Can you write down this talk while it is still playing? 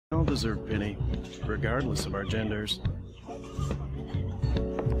all deserve pity, regardless of our genders.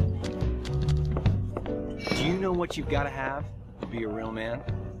 Do you know what you've got to have to be a real man?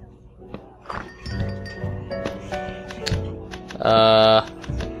 Well,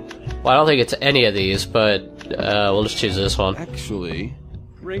 I don't think it's any of these, but we'll just choose this one. Actually,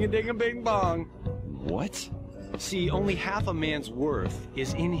 ring-a-ding-a-bing-bong. What? See, only half a man's worth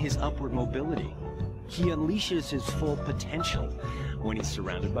is in his upward mobility. He unleashes his full potential when he's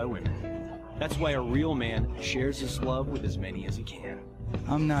surrounded by women. That's why a real man shares his love with as many as he can.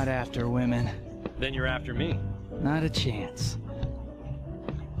 I'm not after women. Then you're after me. Not a chance.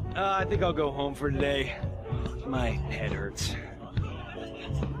 I think I'll go home for today. My head hurts.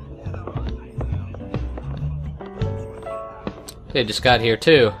 They just got here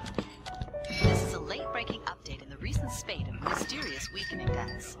too. This is a late-breaking update in the recent spate of mysterious weakening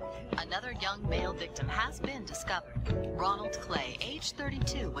deaths. Another young male victim has been discovered. Ronald Clay, age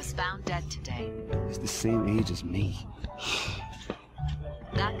 32, was found dead today. He's the same age as me.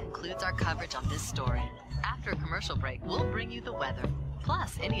 That concludes our coverage on this story. After a commercial break, we'll bring you the weather,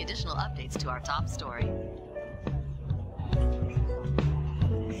 plus any additional updates to our top story.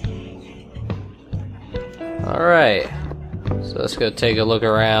 Alright. So let's go take a look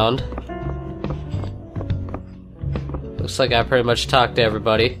around. Looks like I pretty much talked to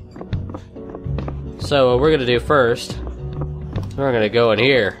everybody. So what we're gonna do first, we're gonna go in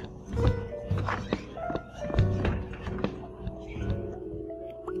here.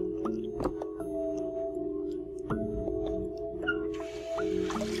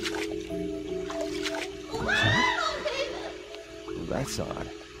 Well, that's odd.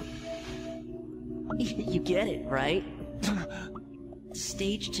 You get it, right? The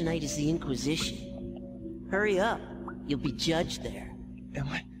stage tonight is the Inquisition. Hurry up. You'll be judged there. Am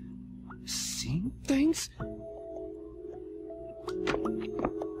I seeing things?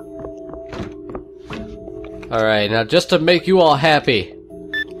 Alright, now just to make you all happy,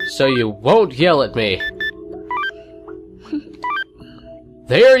 so you won't yell at me.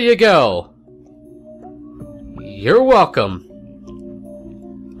 There you go. You're welcome.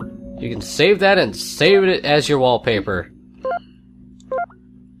 You can save that and save it as your wallpaper.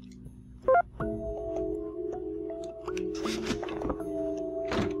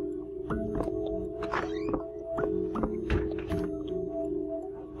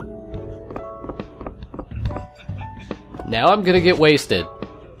 Now I'm gonna get wasted.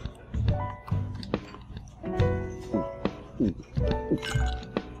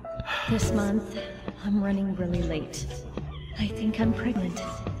 This month, I'm running really late. I think I'm pregnant.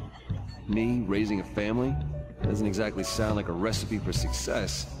 Me raising a family? Doesn't exactly sound like a recipe for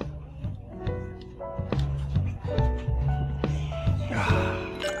success.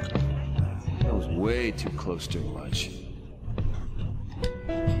 That was way too close to lunch.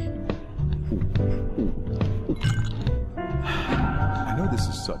 I know this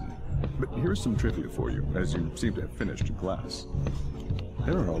is sudden, but here's some trivia for you, as you seem to have finished your class.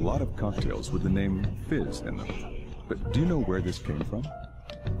 There are a lot of cocktails with the name Fizz in them. But do you know where this came from?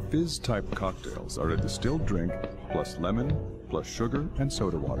 Fizz-type cocktails are a distilled drink plus lemon, plus sugar and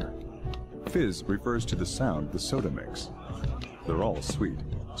soda water. Fizz refers to the sound the soda makes. They're all sweet,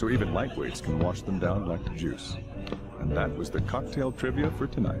 so even lightweights can wash them down like juice. And that was the cocktail trivia for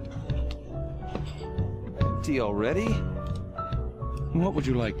tonight. Tea already? What would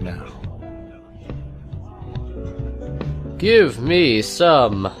you like now? Give me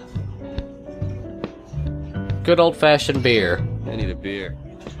some good old-fashioned beer. I need a beer.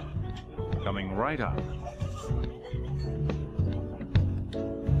 Coming right up.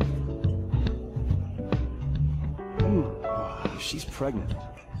 Ooh, she's pregnant.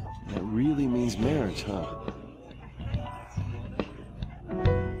 That really means marriage, huh?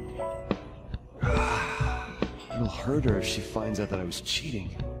 It'll hurt her if she finds out that I was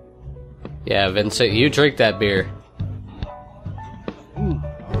cheating. Yeah, Vincent, you drink that beer.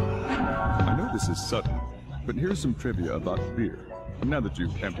 I know this is sudden, but here's some trivia about beer, now that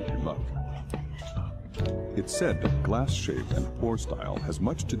you've emptied your mug. It's said that glass shape and pour style has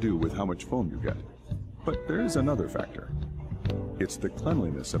much to do with how much foam you get. But there is another factor. It's the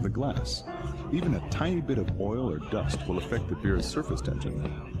cleanliness of the glass. Even a tiny bit of oil or dust will affect the beer's surface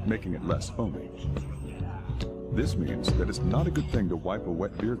tension, making it less foamy. This means that it's not a good thing to wipe a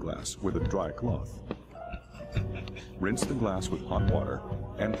wet beer glass with a dry cloth. Rinse the glass with hot water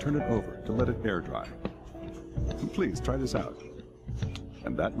and turn it over to let it air dry. Please try this out.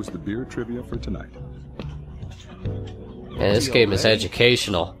 And that was the beer trivia for tonight. Yeah, this game is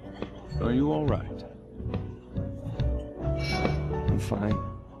educational. Are you all right? I'm fine.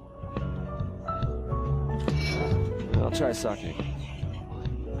 I'll try sake.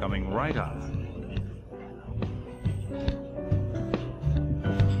 Coming right up.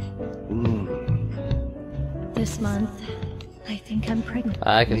 This month, I think I'm pregnant.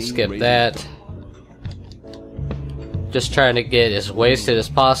 I can skip that. Just trying to get as wasted as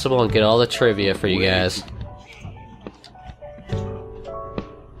possible and get all the trivia for you guys.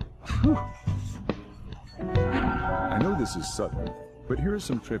 I know this is sudden, but here is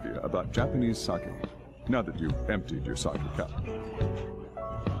some trivia about Japanese sake, now that you've emptied your sake cup.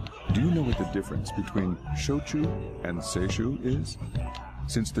 Do you know what the difference between shochu and seishu is?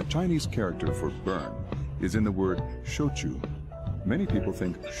 Since the Chinese character for burn is in the word shochu, many people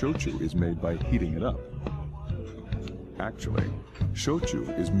think shochu is made by heating it up. Actually,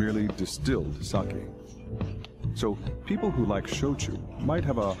 shochu is merely distilled sake. So people who like shochu might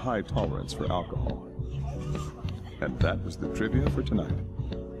have a high tolerance for alcohol. And that was the trivia for tonight.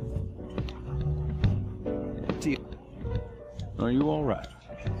 Are you all right?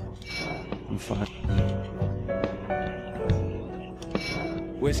 I'm fine.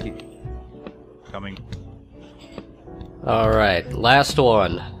 Whiskey. Coming. Alright, last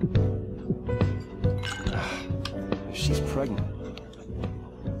one. She's pregnant.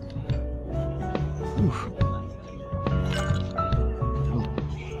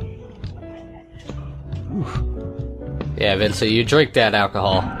 Yeah, Vincent, you drink that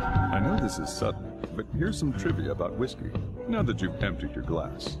alcohol. I know this is sudden, but here's some trivia about whiskey, now that you've emptied your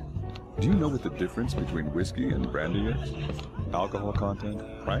glass. Do you know what the difference between whiskey and brandy is? Alcohol content,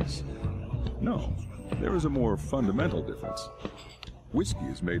 price? No, there is a more fundamental difference. Whiskey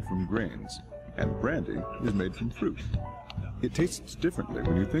is made from grains, and brandy is made from fruit. It tastes differently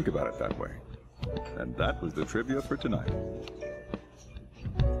when you think about it that way. And that was the trivia for tonight.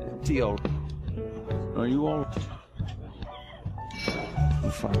 T.O. Are you all... I'm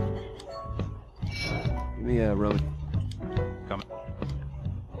fine. Give me a road. Coming.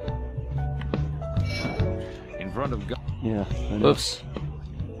 In front of God. Yeah, I know. Oops.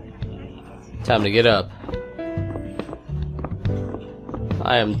 Time to get up.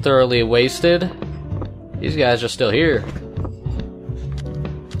 I am thoroughly wasted. These guys are still here.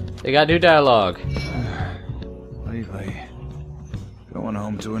 They got new dialogue. Lately, going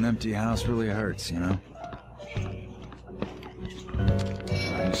home to an empty house really hurts, you know?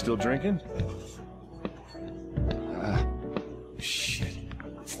 Are you still drinking? Shit.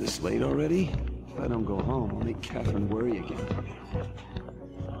 It's this late already? If I don't go home, I'll make Catherine worry again.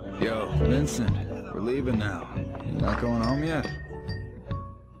 Yo, Vincent, we're leaving now. You not going home yet?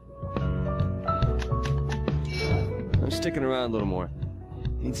 I'm sticking around a little more.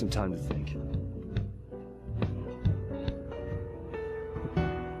 Need some time to think.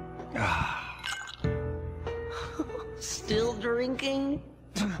 Still drinking?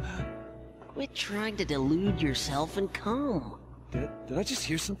 Quit trying to delude yourself and come. Did I just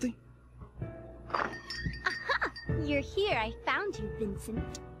hear something? Aha! You're here. I found you,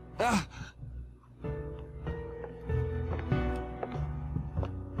 Vincent. Ah!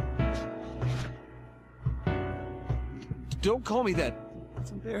 Don't call me that.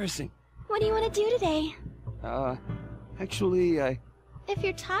 It's embarrassing. What do you want to do today? Actually, If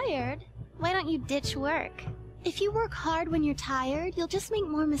you're tired, why don't you ditch work? If you work hard when you're tired, you'll just make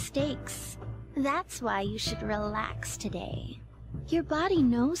more mistakes. That's why you should relax today. Your body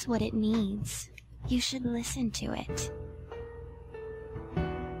knows what it needs. You should listen to it.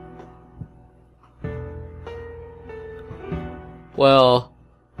 Well,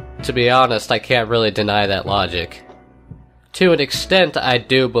 to be honest, I can't really deny that logic. To an extent, I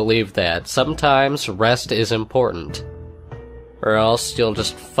do believe that. Sometimes rest is important. Or else you'll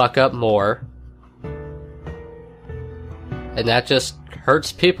just fuck up more. And that just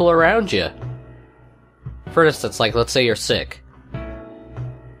hurts people around you. For instance, like, let's say you're sick.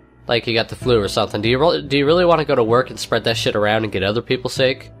 Like, you got the flu or something. Do you really want to go to work and spread that shit around and get other people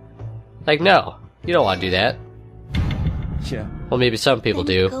sick? Like, no. You don't want to do that. yeah. Well, maybe some people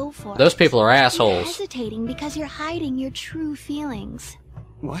Then do. go for Those it. people are You're assholes. hesitating because you're hiding your true feelings.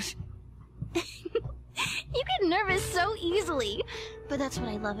 What? You get nervous so easily. But that's what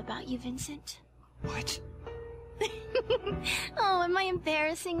I love about you, Vincent. What? Oh, am I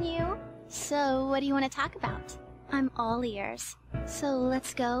embarrassing you? So, what do you want to talk about? I'm all ears. So,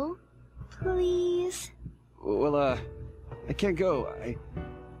 let's go? Please? Well, I can't go. I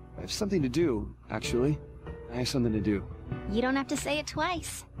have something to do, actually. I have something to do. You don't have to say it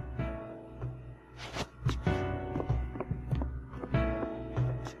twice.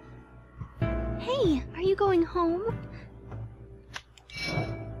 Hey, are you going home?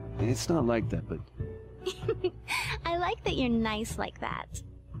 It's not like that, but I like that you're nice like that.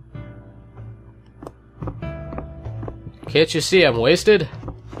 Can't you see I'm wasted?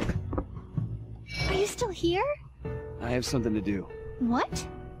 I have something to do. What?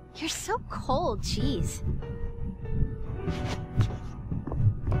 You're so cold, jeez.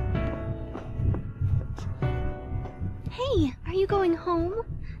 Hey, are you going home?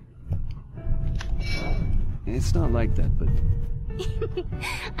 It's not like that, but...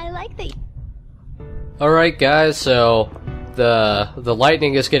 I like that. Alright guys, so the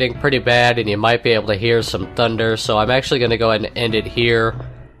lightning is getting pretty bad and you might be able to hear some thunder, so I'm actually going to go ahead and end it here.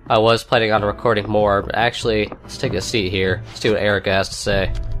 I was planning on recording more, but actually, let's take a seat here. Let's see what Erica has to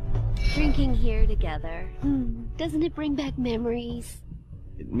say. Drinking here together. Doesn't it bring back memories?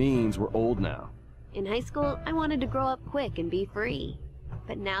 It means we're old now. In high school, I wanted to grow up quick and be free.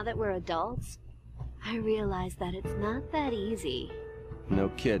 But now that we're adults, I realize that it's not that easy. No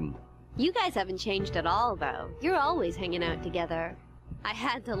kidding. You guys haven't changed at all, though. You're always hanging out together. I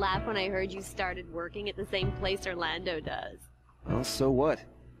had to laugh when I heard you started working at the same place Orlando does. Well, so what?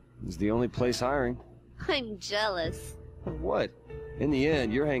 It's the only place hiring. I'm jealous. Of what? In the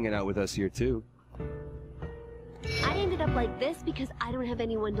end, you're hanging out with us here, too. I ended up like this because I don't have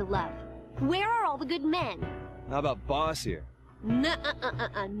anyone to love. Where are all the good men? How about Boss here?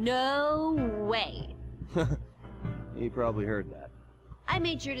 No way. He probably heard that. I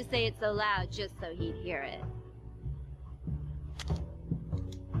made sure to say it so loud just so he'd hear it.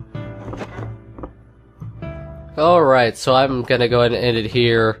 Alright, so I'm gonna go ahead and end it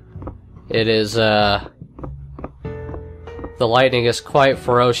here. It is, the lightning is quite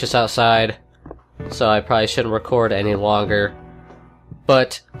ferocious outside, so I probably shouldn't record any longer.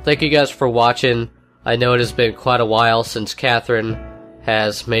 But, thank you guys for watching. I know it has been quite a while since Catherine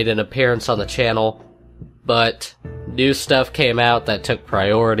has made an appearance on the channel, but new stuff came out that took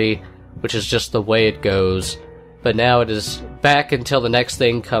priority, which is just the way it goes. But now it is back until the next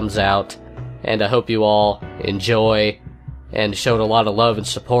thing comes out, and I hope you all enjoy and showed a lot of love and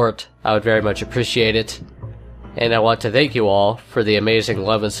support. I would very much appreciate it. And I want to thank you all for the amazing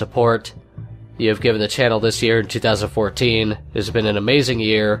love and support you have given the channel this year in 2014. It has been an amazing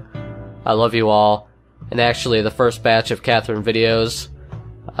year. I love you all. And actually, the first batch of Catherine videos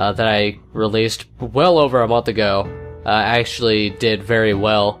that I released well over a month ago actually did very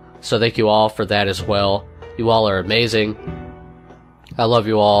well. So thank you all for that as well. You all are amazing. I love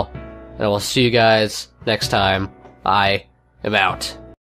you all. And I will see you guys next time. I am out.